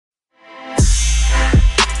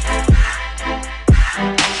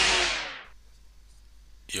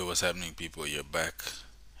what's happening, people? You're back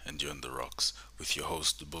and you're on the rocks with your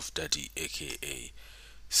host, the Buff Daddy, aka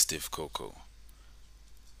Steve Coco.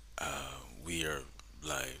 We are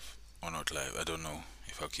live or not live. I don't know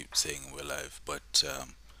if I'll keep saying we're live, but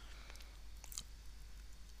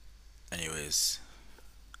anyways,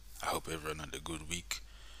 I hope everyone had a good week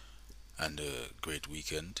and a great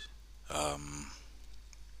weekend. Um,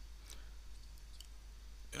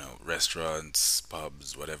 Restaurants,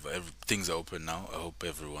 pubs, whatever, things are open now. I hope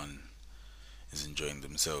everyone is enjoying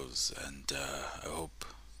themselves, and I hope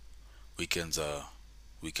weekends are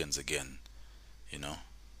weekends again. You know.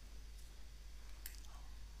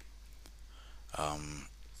 Um,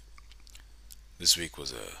 this week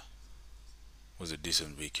was a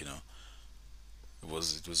decent week. It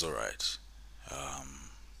was all right. Um,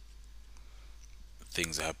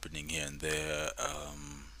 Things are happening here and there.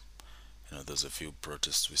 There's a few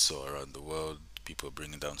protests we saw around the world. People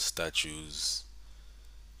bringing down statues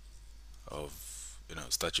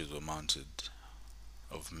statues were mounted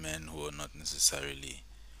of men who are not necessarily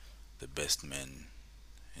the best men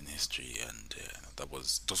in history, and it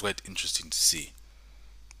was quite interesting to see.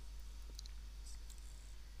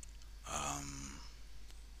 Um,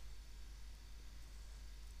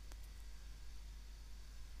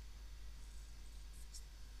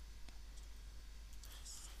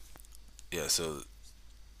 yeah, so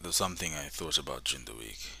there's something I thought about during the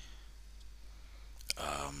week.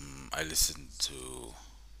 I listened to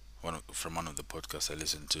one of the podcasts I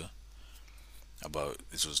listened to about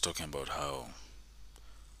it was talking about how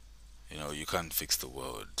you can't fix the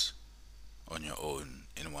world on your own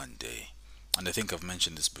in one day, and I think I've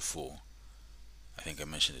mentioned this before. I think I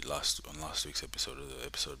mentioned it last week's episode or the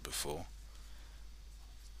episode before.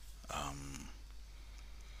 Um,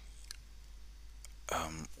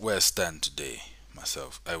 where I stand today,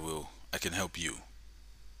 myself, I can help you,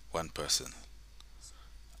 one person,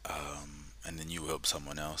 and then you help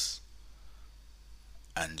someone else,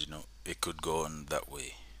 and it could go on that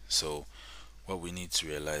way. So what we need to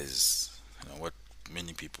realize, what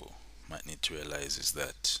many people might need to realize is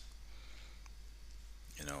that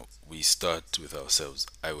we start with ourselves.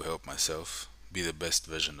 I will help myself, be the best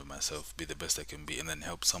version of myself, be the best I can be, and then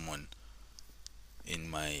help someone in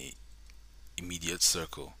my immediate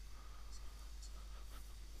circle.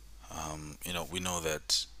 We know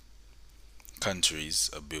that countries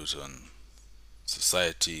are built on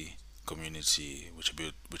society, community,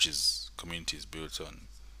 which is communities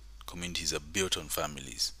are built on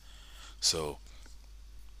families. So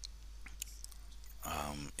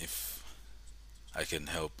if I can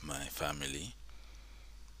help my family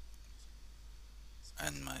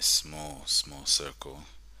and my small circle,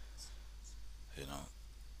 you know,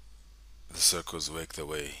 the circles work their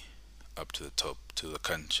way up to the top, to the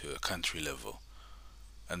country level.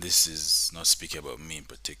 And this is not speaking about me in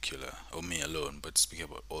particular or me alone, but speaking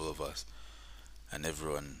about all of us and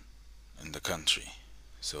everyone in the country.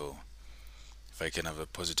 So if I can have a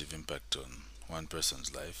positive impact on one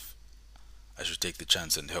person's life, I should take the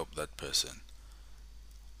chance and help that person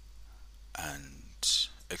and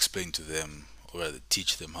explain to them, or rather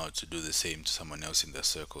teach them how to do the same to someone else in their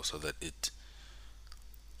circle, so that it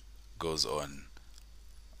goes on,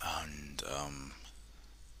 and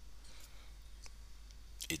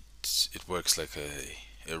it works like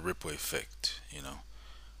a ripple effect.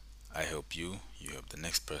 I help you, you help the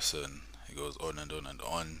next person. It goes on and on and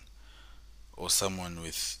on. Or someone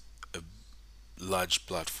with a large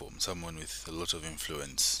platform, someone with a lot of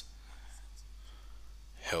influence,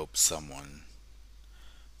 helps someone,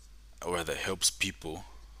 or rather helps people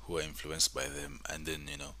who are influenced by them, and then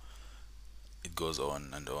it goes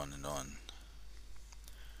on and on and on.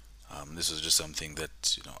 This was just something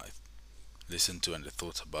that I listened to and I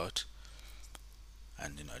thought about,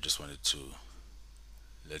 and I just wanted to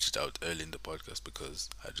let it out early in the podcast because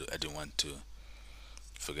I didn't want to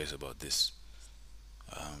forget about this.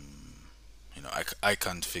 I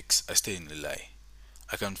can't fix. I stay in Lilai.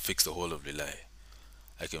 I can't fix the whole of Lilai.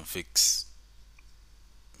 I can fix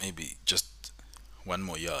maybe just one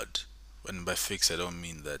more yard. When by fix, I don't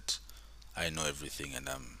mean that I know everything and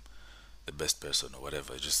I'm the best person or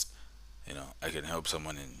whatever. Just I can help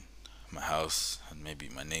someone in my house and maybe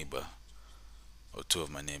my neighbor or two of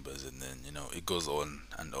my neighbors, and then it goes on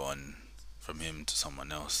and on from him to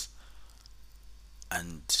someone else,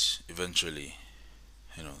 and eventually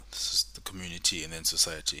this is the community and then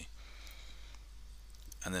society,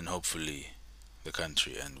 and then hopefully the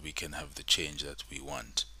country, and we can have the change that we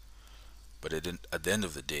want. But at the end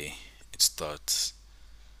of the day, it starts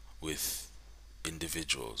with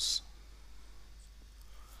individuals.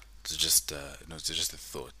 It's just a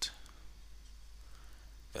thought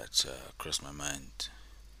that crossed my mind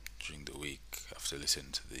during the week after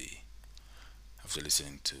listening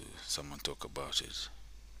to someone talk about it.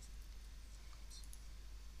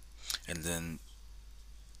 And then,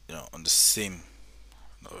 on the same,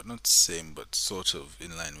 no, not same, but sort of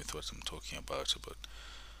in line with what I'm talking about,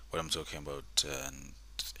 and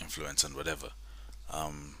influence and whatever.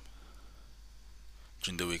 Um,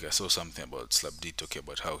 During the week, I saw something about Slap D talking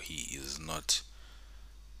about how he is not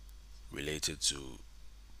related to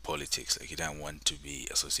politics. Like he didn't want to be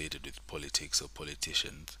associated with politics or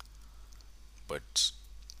politicians. But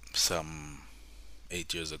some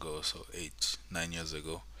 8 years ago, so 8, 9 years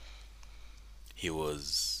ago,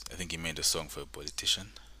 I think he made a song for a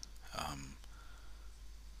politician. Um,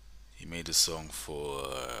 he made a song or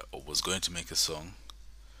was going to make a song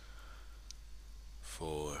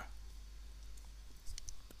for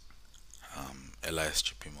Elias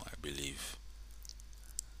Chipimo, I believe.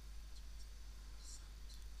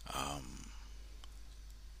 Um,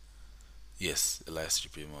 yes, Elias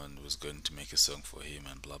Chipimo, and was going to make a song for him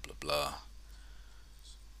and blah blah blah.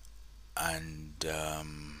 And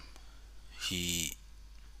he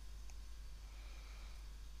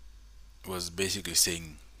was basically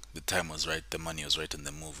saying the time was right, the money was right, and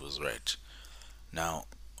the move was right. Now,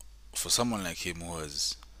 for someone like him who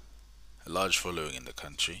has a large following in the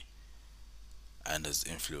country and has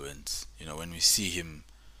influence, when we see him,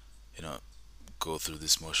 you know, go through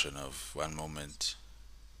this motion of one moment,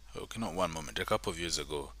 okay, not one moment, a couple of years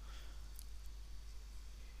ago,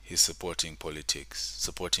 he's supporting politics,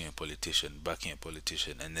 supporting a politician, backing a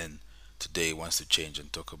politician, and then today he wants to change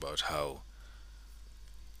and talk about how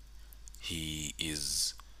he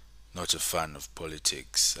is not a fan of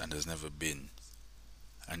politics and has never been,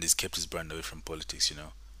 and he's kept his brand away from politics, he's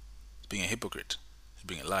being a hypocrite, he's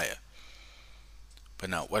being a liar. But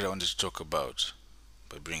now, what I wanted to talk about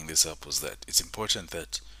by bringing this up was that it's important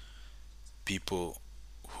that people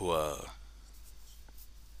who are,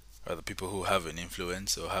 rather, people who have an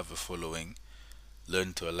influence or have a following,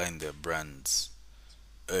 learn to align their brands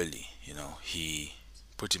early. He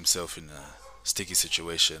put himself in a sticky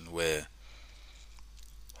situation where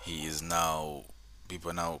he is now, people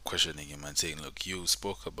are now questioning him and saying, look, you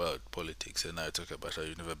spoke about politics and now you talk about how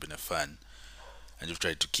you've never been a fan and you've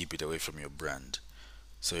tried to keep it away from your brand.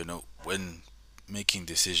 So, when making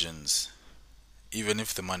decisions, even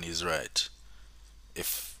if the money is right,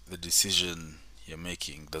 if the decision you're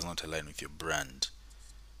making does not align with your brand,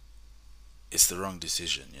 it's the wrong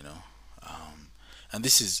decision. And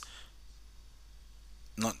this is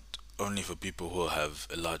not only for people who have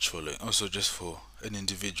a large following, also just for an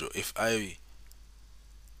individual. If I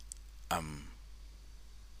am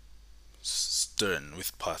stern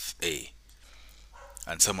with path A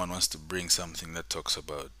and someone wants to bring something that talks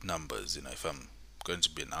about numbers, if I'm going to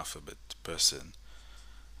be an alphabet person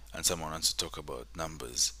and someone wants to talk about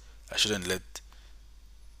numbers, I shouldn't let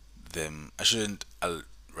them, I shouldn't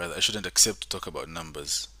accept to talk about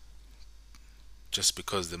numbers just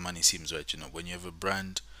because the money seems right. When you have a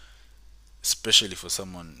brand, especially for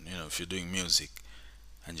someone, if you're doing music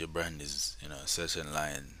and your brand is, a certain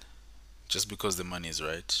line, just because the money is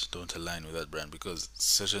right, don't align with that brand, because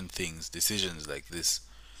certain things, decisions like this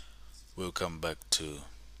will come back to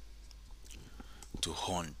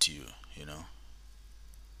haunt you.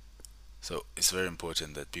 So it's very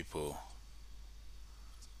important that people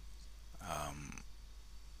um,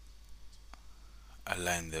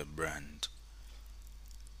 align their brand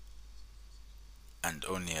and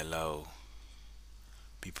only allow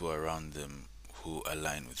people around them who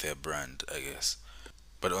align with their brand, I guess.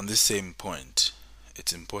 But on this same point,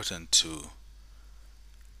 it's important to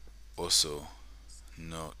also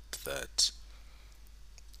note that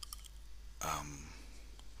um,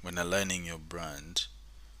 when aligning your brand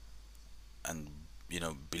and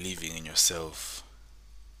believing in yourself,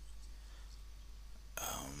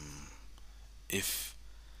 um, if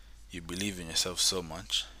you believe in yourself so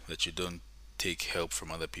much that you don't take help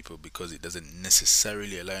from other people because it doesn't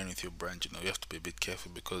necessarily align with your brand, you have to be a bit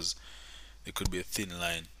careful, because there could be a thin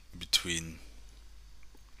line between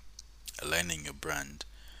aligning your brand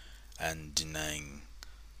and denying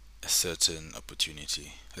a certain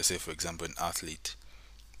opportunity. Let's say, for example, an athlete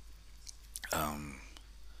um,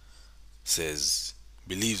 says,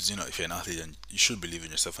 believes, if you're an athlete and you should believe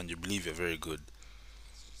in yourself and you believe you're very good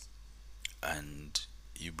and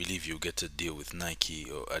you believe you'll get a deal with Nike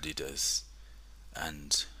or Adidas,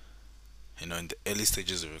 and in the early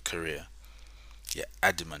stages of your career, you're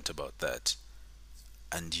adamant about that,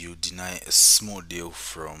 and you deny a small deal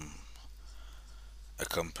from a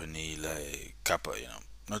company like Kappa,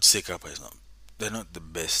 not to say Kappa is not, they're not the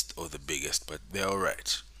best or the biggest, but they're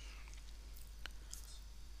alright.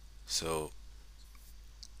 So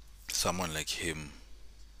someone like him,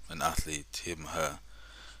 an athlete, him, her,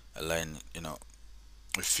 align,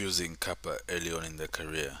 refusing Kappa early on in their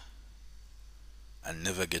career and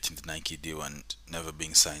never getting the Nike deal and never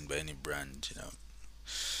being signed by any brand.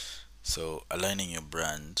 So aligning your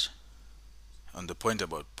brand on the point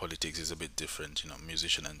about politics is a bit different,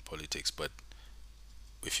 musician and politics, but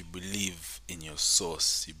if you believe in your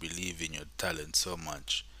source, you believe in your talent so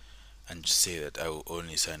much, and just say that I will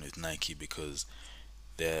only sign with Nike because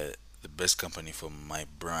they're the best company for my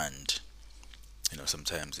brand.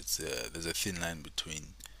 Sometimes there's a thin line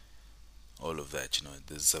between all of that.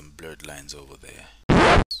 There's some blurred lines over there.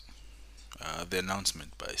 The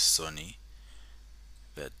announcement by Sony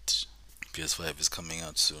that PS5 is coming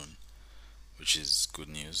out soon, which is good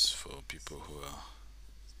news for people who are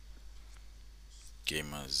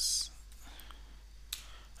gamers,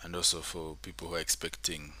 and also for people who are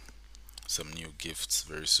expecting some new gifts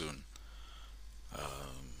very soon.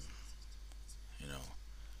 Um, you know,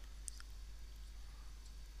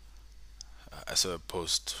 I saw a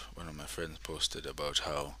post, one of my friends posted about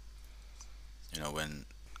how, when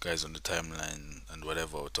guys on the timeline and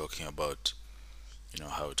whatever were talking about,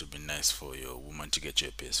 how it would be nice for your woman to get you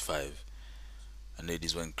a PS5, and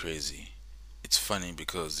ladies went crazy. It's funny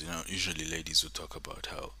because, usually ladies will talk about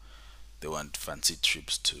how they want fancy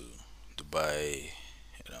trips to Dubai,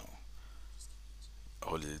 you know,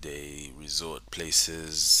 holiday resort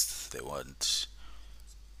places. They want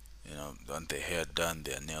their hair done,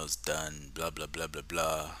 their nails done, blah blah blah blah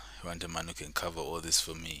blah. I want a man who can cover all this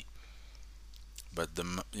for me. But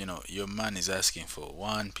your man is asking for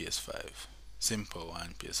one PS5, simple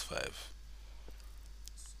one PS5,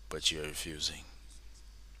 but you're refusing.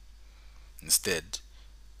 Instead,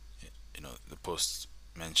 the post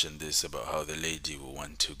mentioned this about how the lady will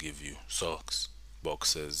want to give you socks,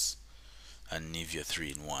 boxers, and Nivea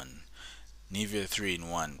 3 in 1. Nivea 3 in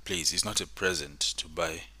 1, please, it's not a present to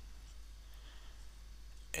buy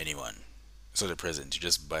anyone. It's not a present, you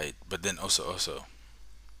just buy it. But then also,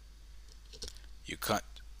 you can't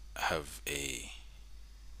have a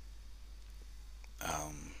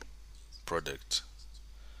product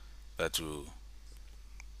that will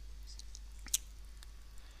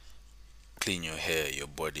clean your hair, your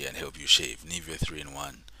body, and help you shave. Nivea 3 in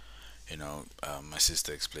 1. My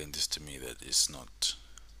sister explained this to me that it's not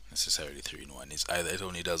necessarily 3 in 1. It's either it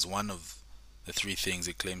only does one of the three things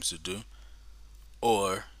it claims to do,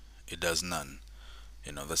 or it does none.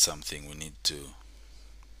 That's something we need to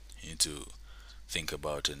think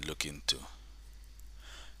about and look into.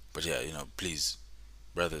 But yeah, please,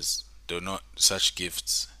 brothers, do not such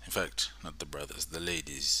gifts. In fact, not the brothers, the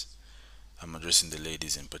ladies. I'm addressing the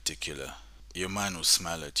ladies in particular. Your man will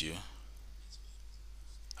smile at you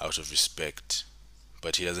out of respect,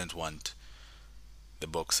 but he doesn't want the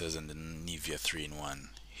boxers and the Nivea 3 in 1.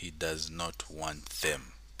 He does not want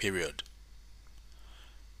them. Period.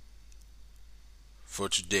 For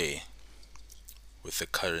today, with the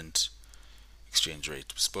current exchange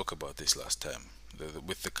rate, we spoke about this last time.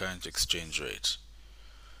 With the current exchange rate,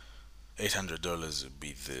 $800 would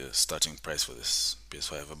be the starting price for this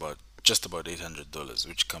PS5. Just about $800,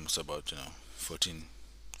 which comes to about 14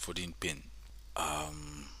 pin.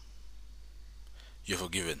 You're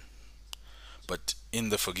forgiven. But in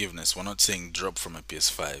the forgiveness, we're not saying drop from a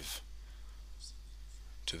PS5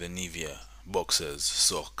 to the Nivea boxers,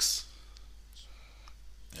 socks.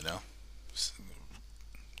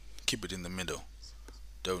 Keep it in the middle.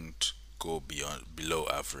 Don't go below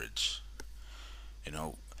average.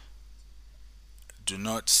 Do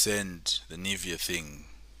not send the Nivea thing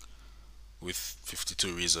with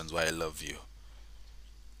 52 reasons why I love you.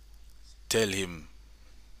 Tell him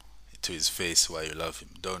to his face why you love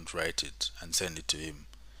him. Don't write it and send it to him.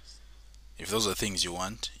 If those are things you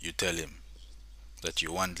want, you tell him that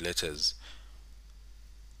you want letters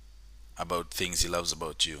about things he loves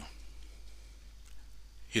about you.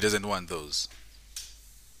 He doesn't want those.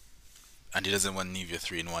 And he doesn't want Nivea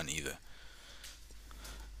 3 in 1 either.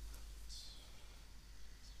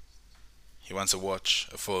 He wants a watch,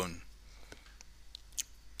 a phone.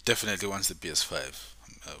 Definitely wants the PS5.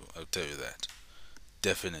 I'll tell you that.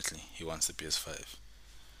 Definitely he wants the PS5.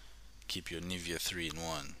 Keep your Nivea 3 in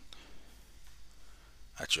 1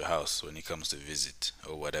 at your house when he comes to visit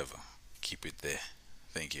or whatever. Keep it there.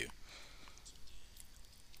 Thank you.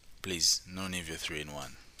 Please, no Nivea 3 in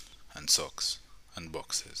 1 and socks and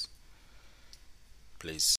boxes.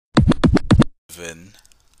 Please.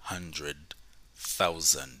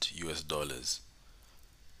 $700,000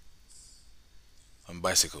 on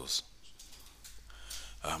bicycles.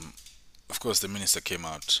 Of course, the minister came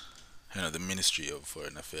out. The Ministry of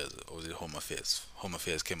Foreign Affairs, or was it Home Affairs? Home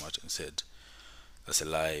Affairs came out and said That's a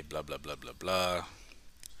lie, blah blah blah blah blah.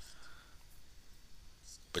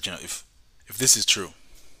 But if this is true,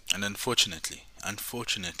 and unfortunately,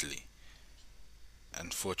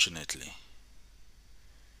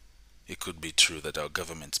 it could be true that our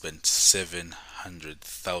government spent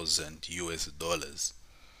 700,000 US dollars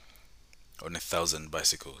on 1,000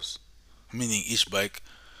 bicycles, meaning each bike,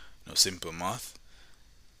 simple math,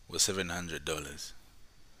 was $700.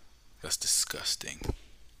 That's disgusting.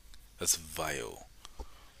 That's vile.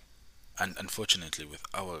 And unfortunately, with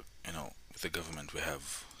with the government we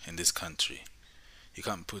have in this country, you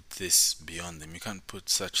can't put this beyond them. You can't put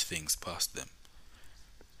such things past them.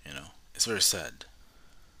 It's very sad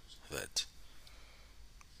that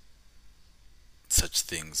such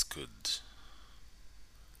things could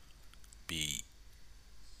be,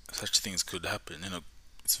 such things could happen.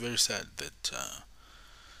 It's very sad that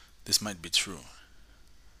this might be true.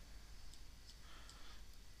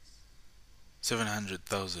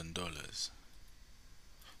 $700,000.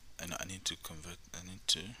 And I need to convert. I need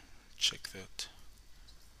to check that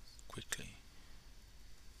quickly.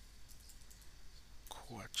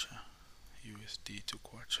 Kwacha, USD to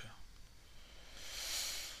Kwacha.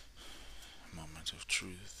 Moment of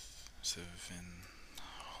truth.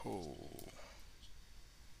 Oh,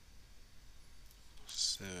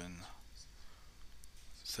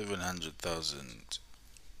 700,000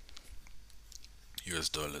 US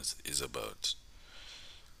dollars is about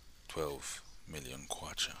 12 million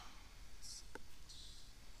Kwacha.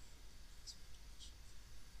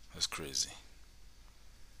 That's crazy.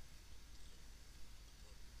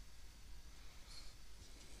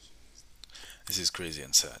 This is crazy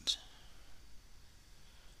and sad.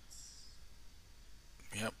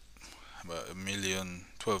 Yep, about a million,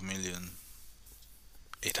 12 million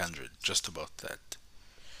 800, just about that.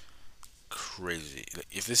 Crazy. Like,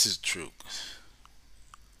 if this is true,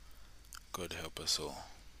 God help us all.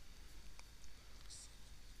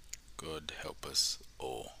 God help us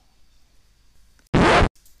all.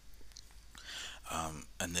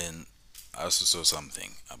 And then I also saw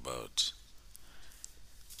something about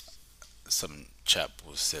some chap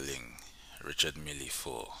was selling Richard Mille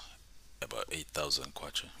for about 8,000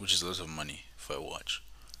 kwacha, which is a lot of money for a watch.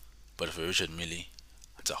 But for Richard Mille,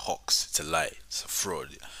 it's a hoax, it's a lie, it's a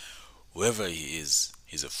fraud. Whoever he is,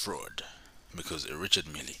 he's a fraud. Because a Richard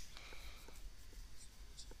Mille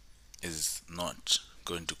is not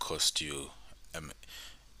going to cost you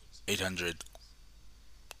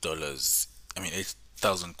 $800. I mean,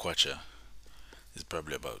 8,000 kwacha is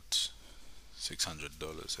probably about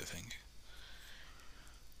 $600, I think.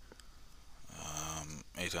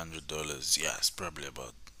 $800, yeah, it's probably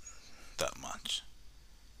about that much.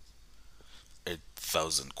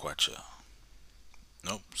 8,000 kwacha.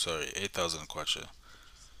 Nope, sorry, 8,000 kwacha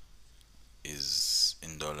is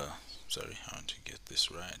in dollar. Sorry, I want to get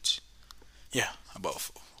this right. Yeah, about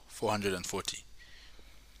 440.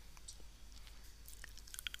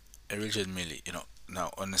 A Richard Mille,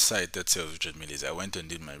 now on the site that sells Richard Mille's, I went and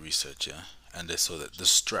did my research, yeah, and I saw that the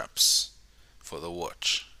straps for the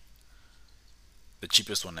watch, the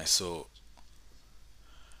cheapest one I saw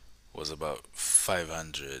was about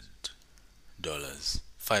 $500.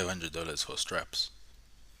 $500 for straps.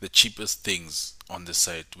 The cheapest things on the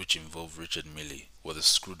site which involve Richard Mille were the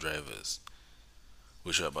screwdrivers,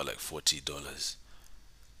 which were about like $40.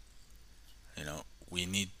 We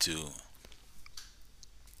need to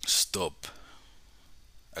stop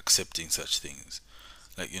accepting such things.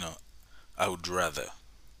 Like, I would rather,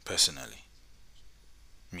 personally,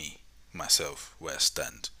 me, myself, where I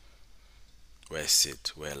stand, where I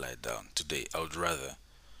sit, where I lie down today, I would rather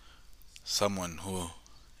someone who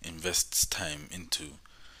invests time into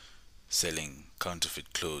selling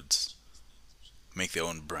counterfeit clothes, make their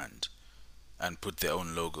own brand, and put their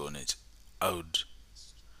own logo on it. I would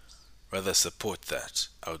rather support that.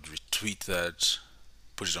 I would retweet that,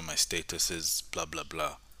 put it on my statuses, blah blah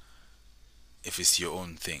blah, if it's your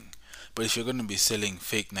own thing. But if you're going to be selling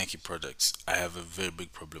fake Nike products, I have a very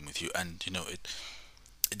big problem with you. And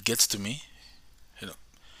it gets to me. You know,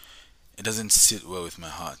 it doesn't sit well with my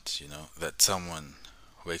heart. That someone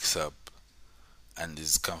wakes up and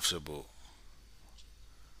is comfortable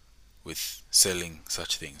with selling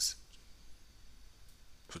such things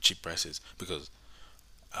for cheap prices. Because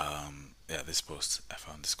yeah, this post, I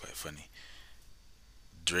found this quite funny.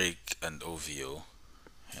 Drake and OVO,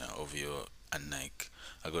 OVO and Nike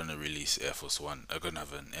are going to release Air Force One. Are going to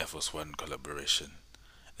have an Air Force One collaboration.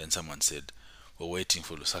 Then someone said, "We're waiting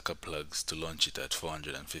for Lusaka plugs to launch it at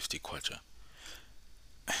 450 kwacha."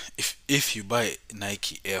 If you buy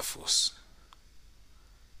Nike Air Force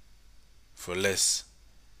for less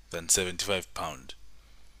than £75,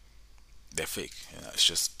 they're fake. It's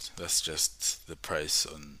just that's just the price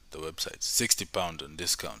on the website. £60 on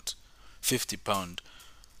discount, £50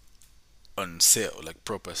 on sale, like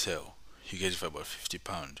proper sale. You get it for about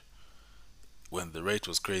 £50. When the rate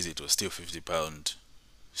was crazy, it was still £50.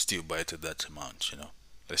 Still buy it at that amount.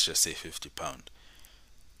 Let's just say £50.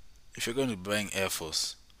 If you're going to be buying Air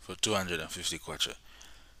Force for 250 kwacha,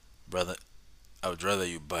 brother, I would rather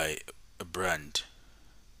you buy a brand,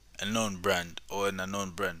 a known brand, or an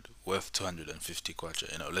unknown brand worth 250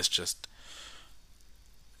 kwacha. Let's just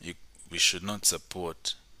you. We should not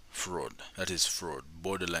support fraud. That is fraud,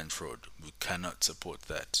 borderline fraud. We cannot support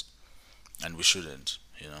that, and we shouldn't.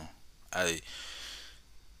 I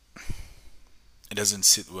it doesn't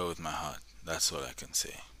sit well with my heart. That's all I can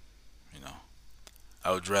say. You know,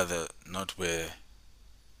 I would rather not wear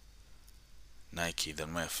Nike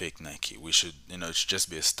than wear fake Nike. We should, it should just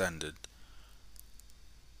be a standard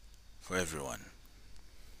for everyone.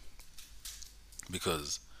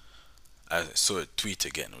 Because I saw a tweet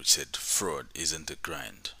again which said fraud isn't a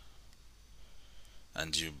grind,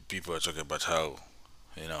 and you people are talking about how,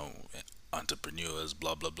 you know, entrepreneurs,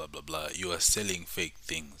 blah blah blah blah blah. You are selling fake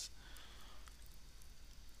things.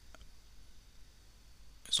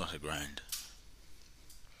 It's not a grind.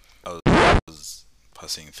 I was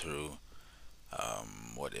passing through,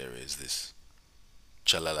 what area is this?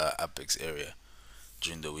 Chalala Apex area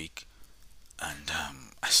during the week, and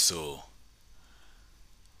I saw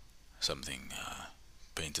something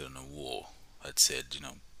painted on a wall that said,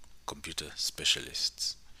 computer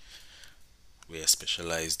specialists. We are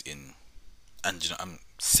specialized in, and I'm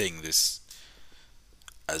saying this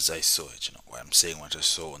as I saw it. I'm saying what I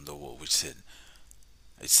saw on the wall, which said,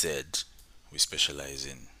 it said, we specialize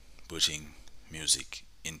in putting music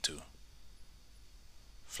into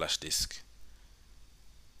flash disk,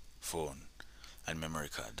 phone, and memory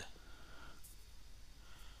card,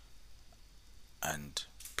 and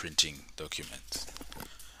printing documents.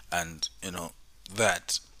 And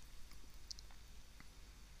that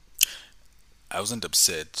I wasn't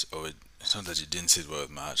upset, or it's not that it didn't sit well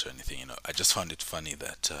with my heart or anything. I just found it funny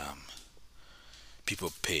that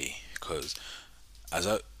people pay because as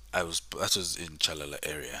I was that was in Chalala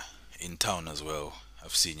area, in town as well.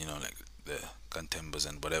 I've seen like the Kantembas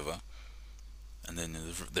and whatever, and then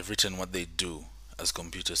they've written what they do as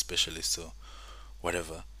computer specialists or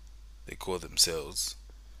whatever they call themselves,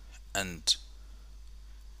 and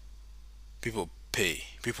people pay.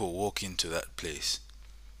 People walk into that place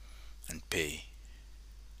and pay.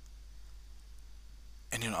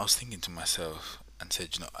 And I was thinking to myself and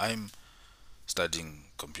said, I'm studying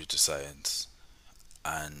computer science,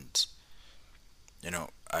 and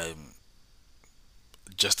I'm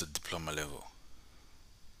just at diploma level.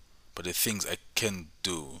 But the things I can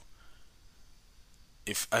do,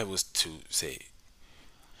 if I was to say,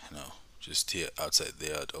 just here outside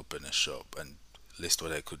there, I'd open a shop and list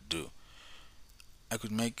what I could do. I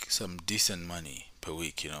could make some decent money per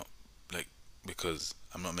week, like, because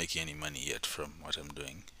I'm not making any money yet from what I'm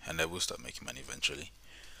doing, and I will start making money eventually.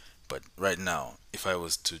 But right now, if I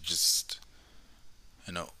was to just,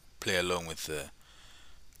 play along with the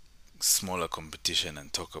smaller competition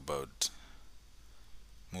and talk about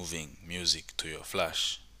moving music to your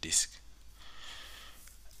flash disk,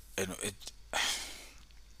 it,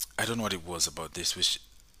 I don't know what it was about this, which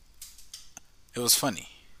it was funny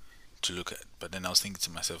to look at. But then I was thinking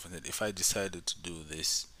to myself, and if I decided to do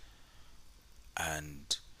this,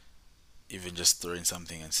 and even just throw in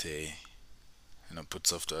something and say, put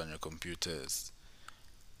software on your computers,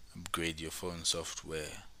 upgrade your phone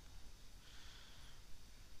software,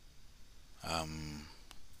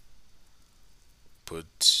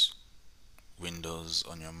 put Windows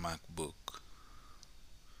on your MacBook,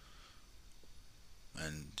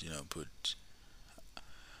 and put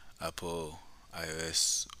Apple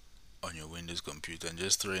iOS on your Windows computer, and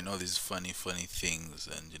just throw in all these funny things,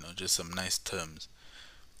 and just some nice terms,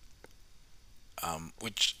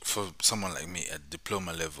 which for someone like me at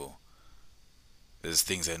diploma level, there's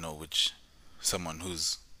things I know which someone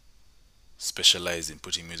who's specialized in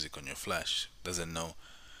putting music on your flash doesn't know.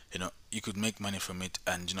 You could make money from it,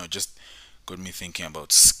 and just got me thinking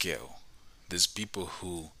about scale. There's people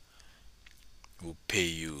who will pay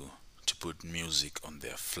you to put music on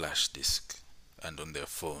their flash disk and on their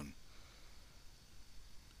phone.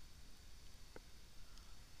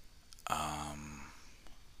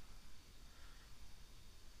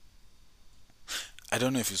 I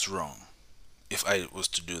don't know if it's wrong if I was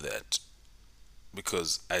to do that,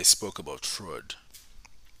 because I spoke about fraud,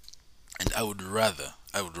 and I would rather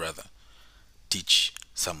teach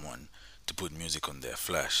someone to put music on their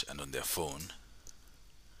flash and on their phone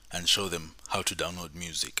and show them how to download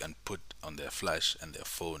music and put on their flash and their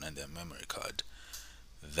phone and their memory card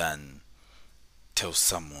than tell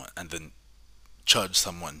someone and then charge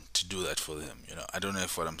someone to do that for them. I don't know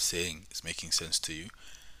if what I'm saying is making sense to you,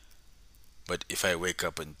 but if I wake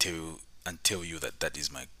up and tell you that that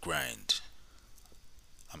is my grind,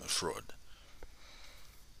 I'm a fraud.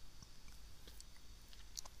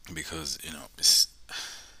 Because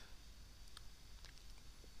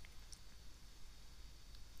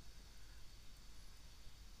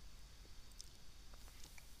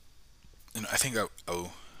I think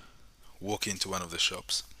I'll walk into one of the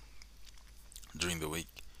shops during the week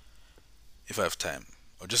if I have time,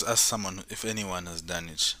 or just ask someone if anyone has done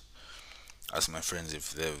it. Ask my friends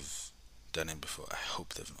if they've done it before. I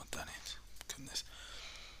hope they've not done it. Goodness.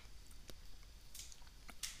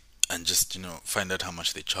 And just find out how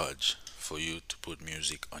much they charge for you to put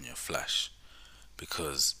music on your flash.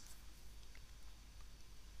 Because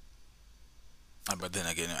but then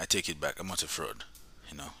again, I take it back. I'm not a fraud.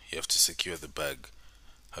 You have to secure the bag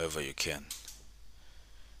however you can.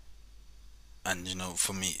 And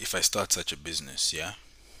for me, if I start such a business, yeah,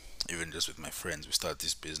 even just with my friends, we start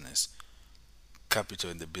this business.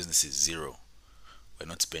 Capital in the business is zero. We're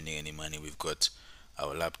not spending any money. We've got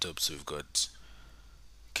our laptops, we've got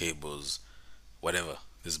cables, whatever.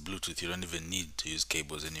 There's Bluetooth. You don't even need to use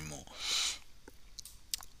cables anymore.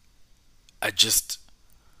 I just,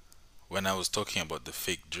 when I was talking about the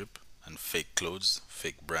fake drip and fake clothes,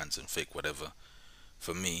 fake brands and fake whatever,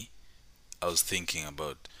 for me, I was thinking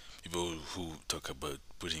about people who talk about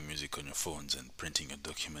putting music on your phones and printing your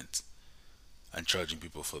documents and charging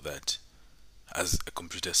people for that as a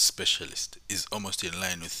computer specialist is almost in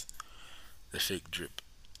line with the fake drip.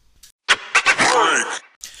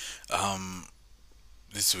 Um,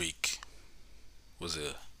 this week was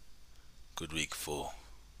a good week for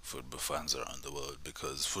football fans around the world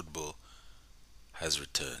because football has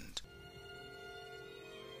returned.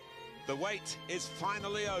 The wait is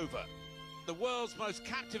finally over. The world's most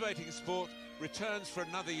captivating sport returns for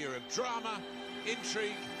another year of drama,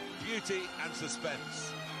 intrigue, beauty and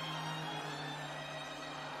suspense.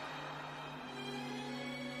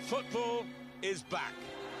 Football is back.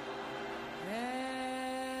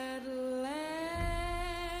 At last,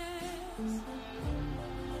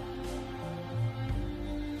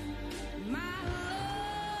 my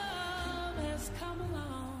love has come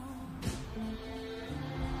along,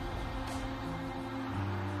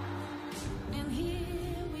 and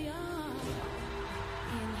here we are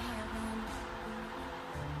in heaven.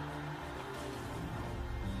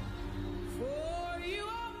 For you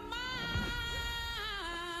are mine.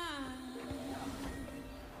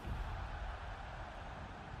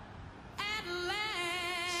 At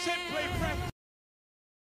last. Simply press.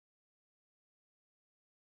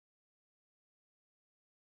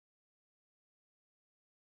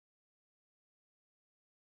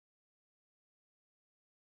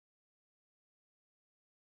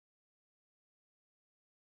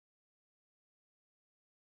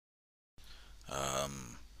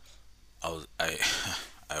 Um, I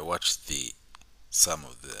I watched the some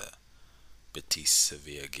of the Betis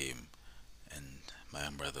Sevilla game, and my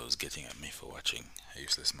young brother was getting at me for watching a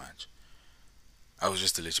useless match. I was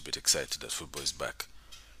just a little bit excited that football is back.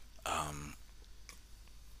 Um,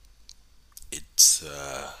 it's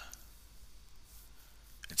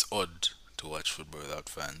it's odd to watch football without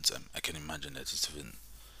fans. I can imagine that it's even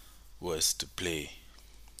worse to play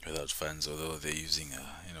without fans. Although they're using,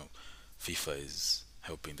 FIFA is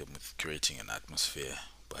helping them with creating an atmosphere,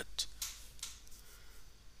 but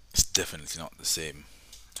it's definitely not the same.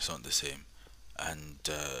 It's not the same. And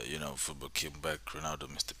football came back. Ronaldo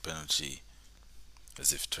missed the penalty,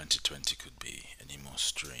 as if 2020 could be any more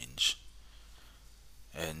strange.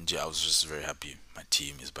 And yeah, I was just very happy. My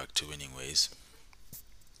team is back to winning ways.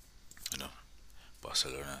 You know,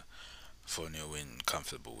 Barcelona 4-0 win,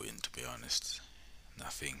 comfortable win to be honest.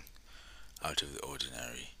 Nothing out of the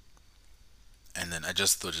ordinary. And then I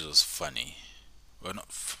just thought it was funny. Well,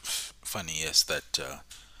 not funny, yes, that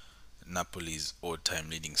Napoli's all-time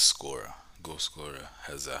leading goal scorer,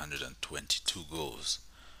 has 122 goals.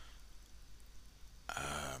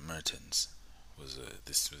 Mertens was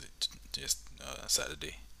this was it just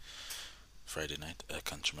Saturday, Friday night. I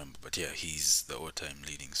can't remember, but yeah, he's the all-time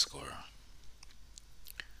leading scorer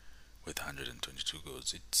with 122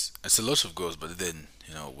 goals. It's a lot of goals, but then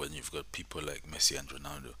when you've got people like Messi and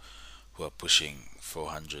Ronaldo who are pushing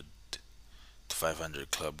 400 to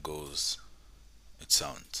 500 club goals, it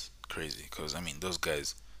sounds crazy. Because I mean, those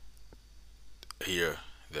guys here,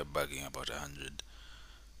 they're bagging about 100.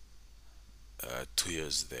 2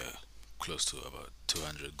 years they're close to about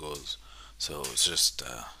 200 goals. So it's just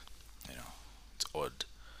You know, it's odd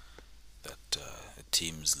that a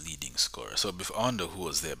team's leading scorer. So I wonder who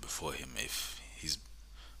was there before him. If he's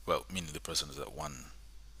well, meaning the person is at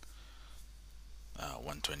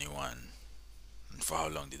 121, and for how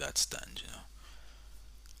long did that stand?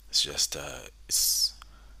 It's just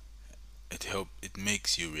it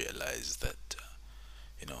makes you realize that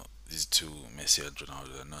these two, Messi and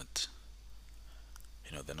Ronaldo, are not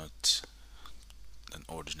they're not an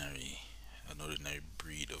ordinary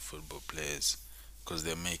breed of football players, because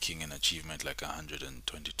they're making an achievement like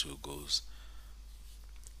 122 goals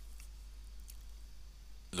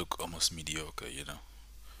look almost mediocre.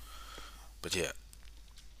 But yeah,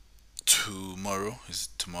 tomorrow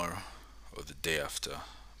or the day after?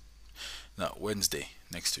 No, Wednesday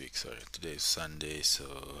next week. Sorry, today is Sunday,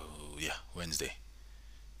 so yeah, Wednesday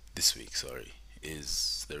this week. Sorry,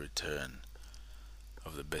 is the return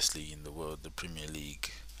of the best league in the world, the Premier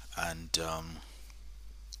League, and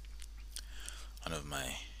one of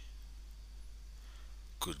my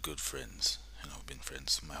good friends, been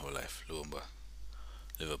friends my whole life, Luomba,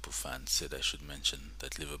 Liverpool fan, said I should mention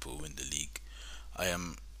that Liverpool win the league. I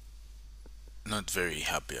am not very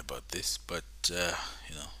happy about this, but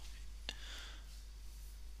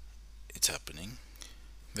it's happening.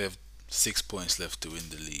 They have 6 points left to win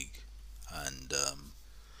the league, and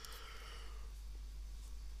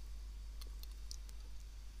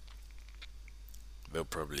they'll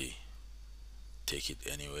probably take it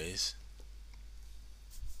anyways.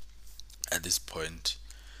 At this point,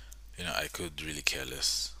 I could really care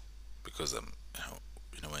less, because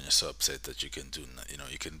when you're so upset that you can do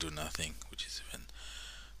nothing, which is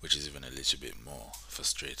even a little bit more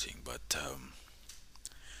frustrating. But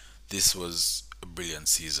this was a brilliant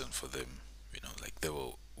season for them. Like they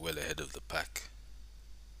were well ahead of the pack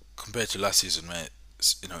compared to last season, where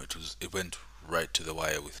it went right to the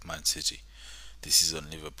wire with Man City. This season,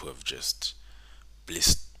 Liverpool have just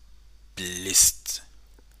blissed. blissed.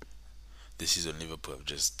 This season, Liverpool have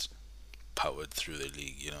just powered through the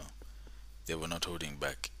league. They were not holding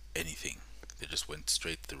back anything. They just went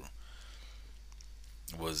straight through.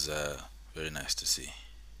 It was very nice to see,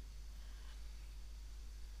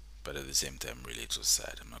 but at the same time, really, it was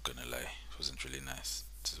sad. I'm not gonna lie, it wasn't really nice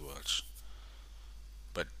to watch.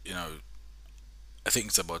 But I think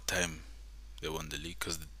it's about time they won the league,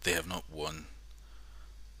 because they have not won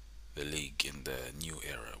the league in the new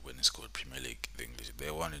era when it's called Premier League. The English,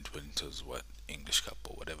 they won it when it was what, English Cup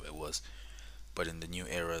or whatever it was. But in the new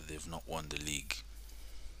era, they've not won the league,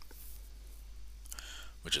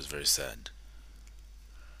 which is very sad.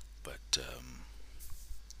 But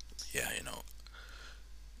yeah,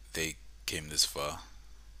 they came this far.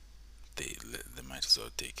 They might as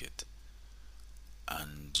well take it.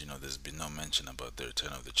 And there's been no mention about the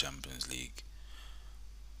return of the Champions League.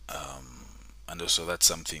 And also, that's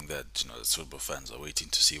something that the football fans are waiting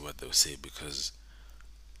to see what they'll say, because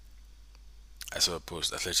I saw a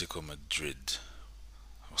post, Atletico Madrid,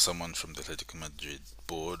 or someone from the Atletico Madrid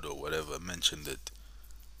board or whatever, mentioned that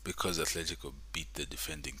because Atletico beat the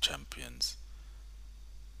defending champions,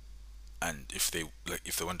 and if they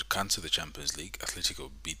want to cancel the Champions League, Atletico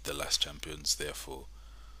beat the last champions, therefore,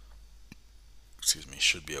 excuse me,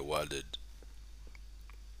 should be awarded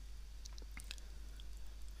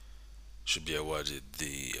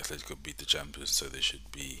the Atletico beat the champions, so they should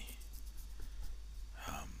be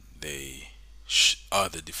are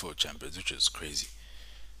the default champions, which is crazy.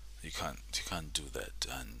 You can't do that,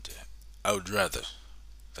 and I would rather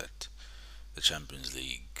that the Champions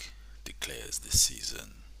League declares this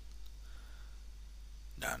season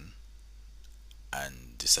done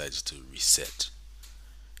and decides to reset.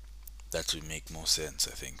 That would make more sense,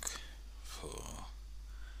 I think, for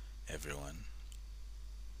everyone.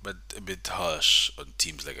 But a bit harsh on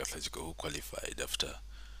teams like Atletico, who qualified after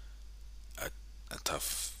a, a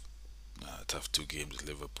tough 2 games with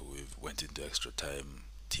Liverpool. We went into extra time.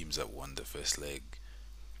 Teams that won the first leg,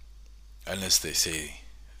 unless they say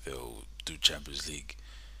they'll do Champions League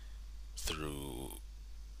through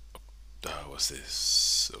what's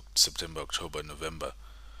this, September, October, November,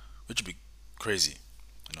 which would be crazy.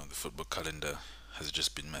 The football calendar has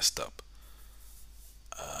just been messed up.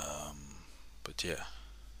 But yeah,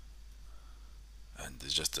 and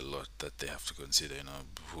there's just a lot that they have to consider.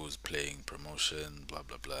 Who's playing, promotion, blah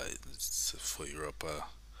blah blah. It's for Europa,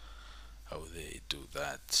 how they do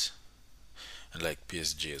that, and like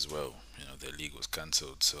PSG as well. Their league was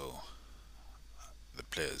cancelled, so the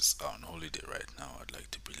players are on holiday right now, I'd like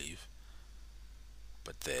to believe.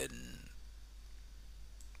 But then,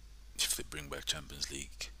 if they bring back Champions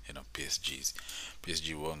League,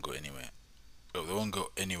 PSG won't go anywhere. Well, they won't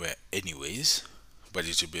go anywhere anyways, but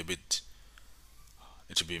it will be a bit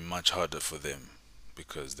it will be much harder for them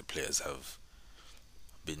because the players have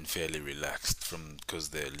been fairly relaxed from because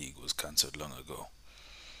their league was cancelled long ago.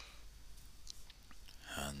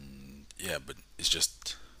 And yeah, but it's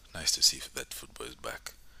just nice to see that football is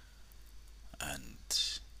back. And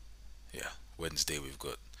yeah, Wednesday we've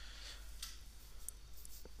got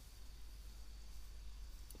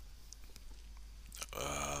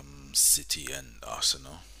City and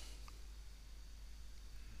Arsenal.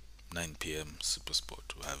 9 p.m.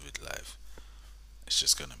 Supersport will have it live. It's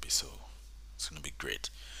just gonna be so. It's gonna be great.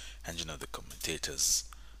 And you know the commentators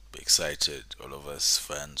be excited. All of us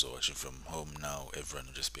fans are watching from home now. Everyone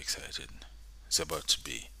will just be excited. It's about to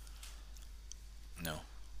be. No,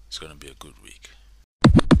 it's gonna be a good week.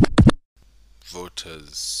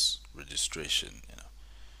 Voters registration,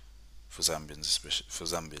 for Zambians, especially for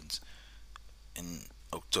Zambians, in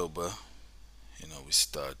October, we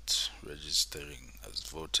start registering as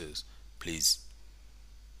voters. Please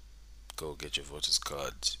go get your voters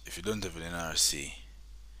card. If you don't have an NRC,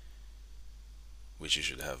 which you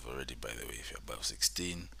should have already, by the way, if you're above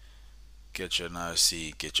 16, get your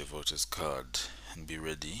NRC, get your voters card, and be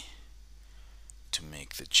ready to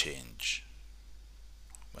make the change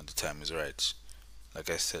when the time is right. Like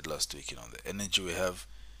I said last week, the energy we have,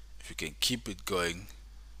 if you can keep it going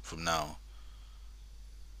from now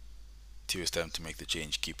till it's time to make the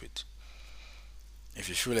change, keep it. If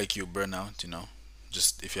you feel like you burn out,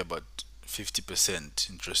 just if you're about 50%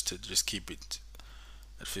 interested, just keep it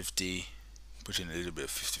at 50, put in a little bit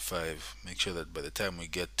of 55. Make sure that by the time we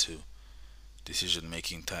get to decision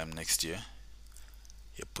making time next year,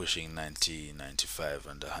 you're pushing 90, 95,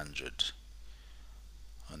 and 100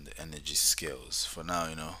 on the energy scales. For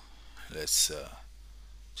now, let's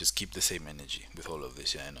just keep the same energy with all of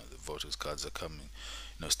this. Yeah, the voters cards are coming.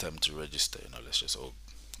 It's time to register. Let's just all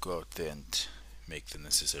go out there and make the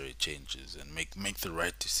necessary changes and make the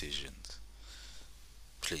right decisions.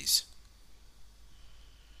 Please.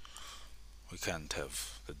 We can't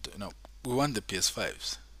have we want the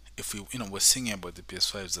PS5s. If we're singing about the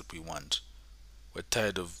PS5s that we want. We're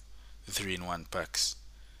tired of the 3-in-1 packs.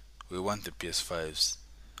 We want the PS5s.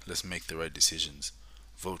 Let's make the right decisions.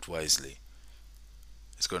 Vote wisely.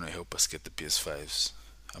 It's going to help us get the PS5s,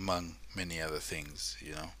 among many other things.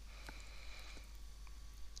 Yeah,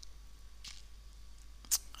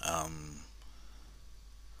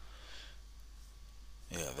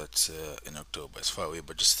 that's in October. It's far away,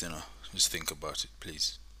 but just think about it,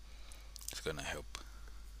 please. It's gonna help.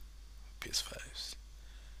 PS5s.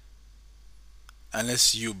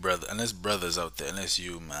 Unless brothers out there, unless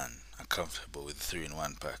you man are comfortable with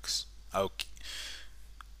 3-in-1 packs, I'll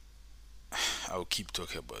keep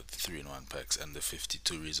talking about the 3-in-1 packs and the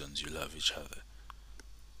 52 reasons you love each other.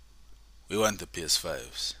 We want the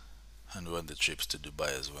PS5s, and we want the trips to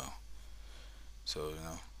Dubai as well. So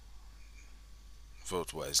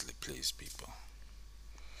vote wisely, please, people.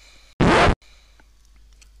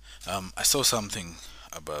 I saw something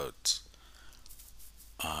about.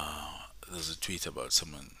 There's a tweet about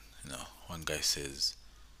someone. One guy says,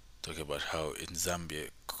 talking about how in Zambia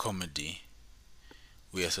comedy,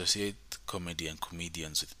 we associate comedy and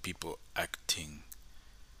comedians with people acting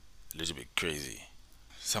a little bit crazy.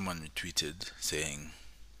 Someone retweeted saying,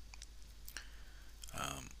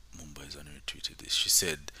 Mumbai's one retweeted this. She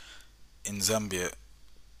said, in Zambia,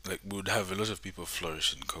 like we would have a lot of people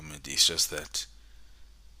flourish in comedy. It's just that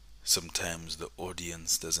sometimes the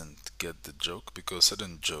audience doesn't get the joke because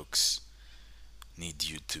certain jokes need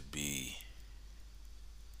you to be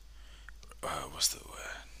what's the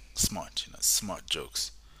word? Smart, smart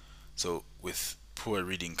jokes. So with poor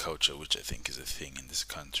reading culture, which I think is a thing in this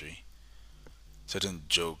country, certain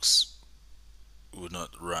jokes would not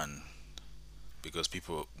run because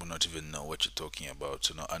people will not even know what you're talking about,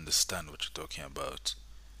 to not understand what you're talking about.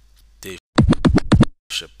 Dave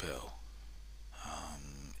Chappelle.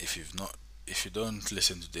 If you don't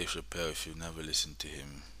listen to Dave Chappelle, if you've never listened to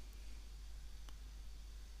him,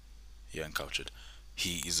 you're uncultured.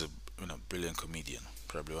 He is a brilliant comedian,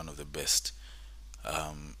 probably one of the best.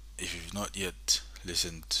 If you've not yet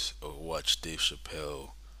listened or watched Dave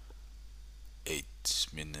Chappelle 8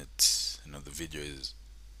 minutes, the video is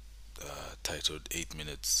titled 8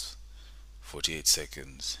 minutes 48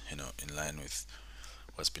 seconds, in line with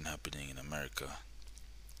what's been happening in America.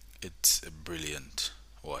 It's a brilliant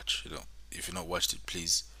watch. If you've not watched it,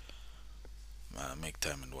 please make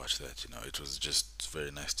time and watch that. It was just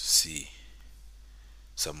very nice to see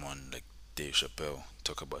someone like Dave Chappelle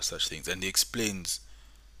talk about such things, and he explains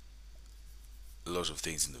a lot of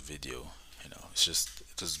things in the video.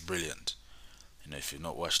 It was brilliant. If you've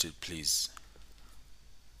not watched it, please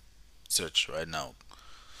search right now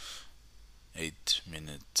 8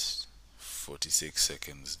 minutes 46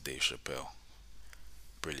 seconds. Dave Chappelle.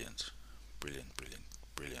 Brilliant, brilliant, brilliant,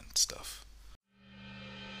 brilliant stuff.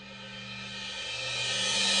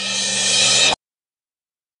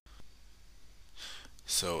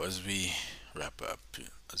 So as we wrap up,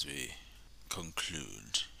 as we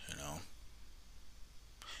conclude,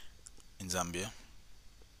 in Zambia,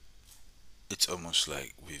 it's almost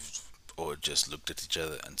like we've all just looked at each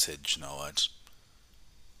other and said, you know what,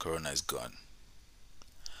 Corona is gone.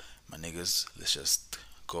 My niggas, let's just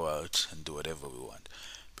go out and do whatever we want.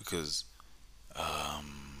 Because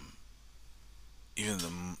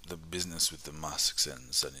even the business with the masks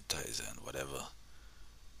and sanitizer and whatever,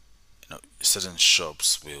 certain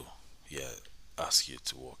shops will, yeah, ask you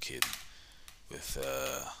to walk in with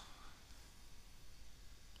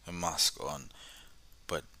a mask on.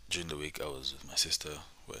 But during the week, I was with my sister.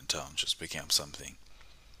 We're in town. She was picking up something,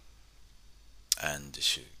 and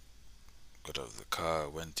she got out of the car,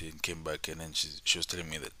 went in, came back, and then she was telling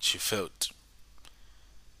me that she felt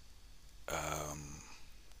um,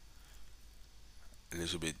 a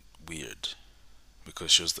little bit weird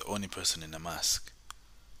because she was the only person in a mask.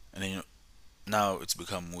 And then now it's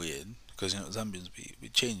become weird because Zambians we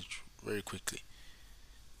change very quickly.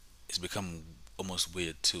 It's become almost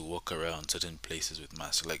weird to walk around certain places with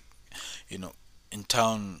masks. Like, you know, in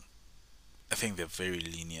town, I think they're very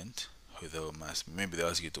lenient with our mask. Maybe they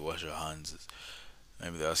ask you to wash your hands.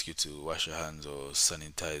 Maybe they ask you to wash your hands or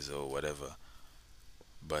sanitize or whatever.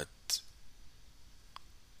 But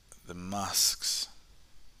the masks,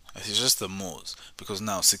 it's just the malls because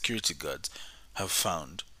now security guards have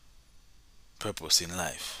found purpose in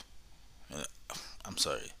life. Uh, I'm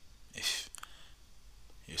sorry if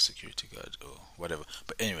you're a security guard or whatever.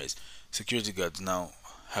 But anyways, security guards now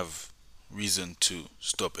have reason to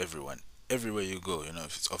stop everyone. Everywhere you go,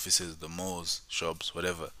 if it's offices, the malls, shops,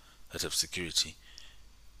 whatever that have security,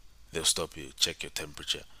 they'll stop you, check your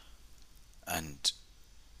temperature, and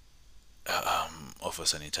offer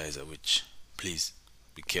sanitizer. Which, please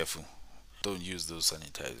be careful. Don't use those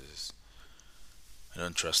sanitizers. I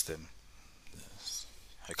don't trust them.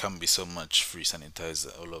 There can't be so much free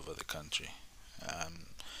sanitizer all over the country. I'm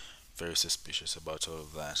very suspicious about all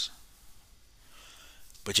of that.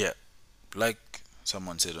 But yeah, like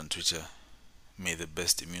someone said on Twitter, may the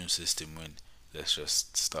best immune system win. Let's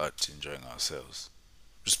just start enjoying ourselves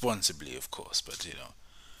responsibly, of course. But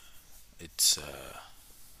it's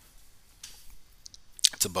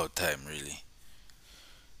it's about time, really.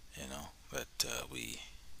 That we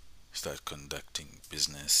start conducting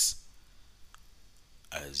business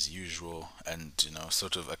as usual, and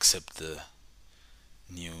sort of accept the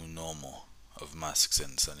new normal of masks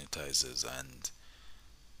and sanitizers and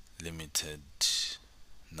limited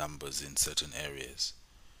numbers in certain areas.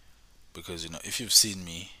 Because if you've seen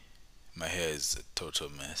me, my hair is a total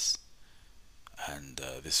mess, and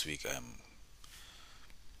this week I'm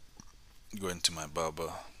going to my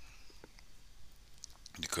barber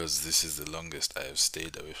because this is the longest I have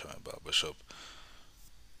stayed away from a barber shop.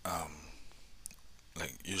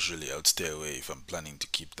 Like, usually I would stay away if I'm planning to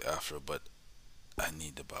keep the afro, but I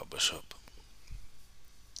need a barber shop.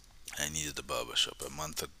 I needed a barber shop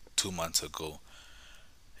 2 months ago.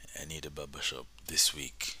 I need a barber shop this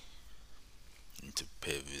week. I need to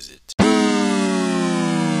pay a visit.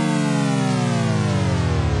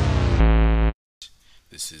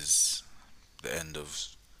 This is the end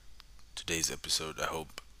of today's episode. I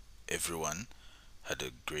hope everyone had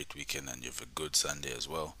a great weekend and you have a good Sunday as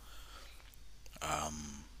well.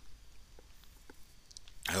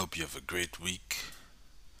 I hope you have a great week.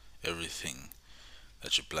 Everything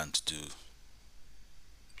that you plan to do,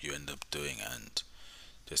 you end up doing, and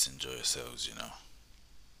just enjoy yourselves.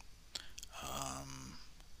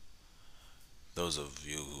 Those of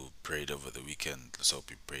you who prayed over the weekend, let's hope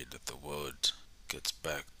you prayed that the world gets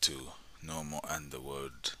back to normal and the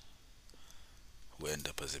world will end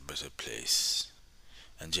up as a better place.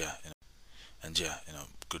 And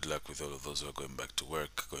good luck with all of those who are going back to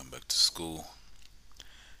work, going back to school,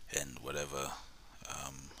 and whatever.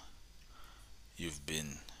 You've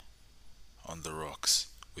been on the rocks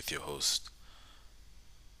with your host,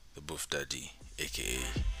 the Buff Daddy, aka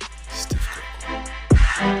Steve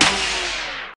Coco.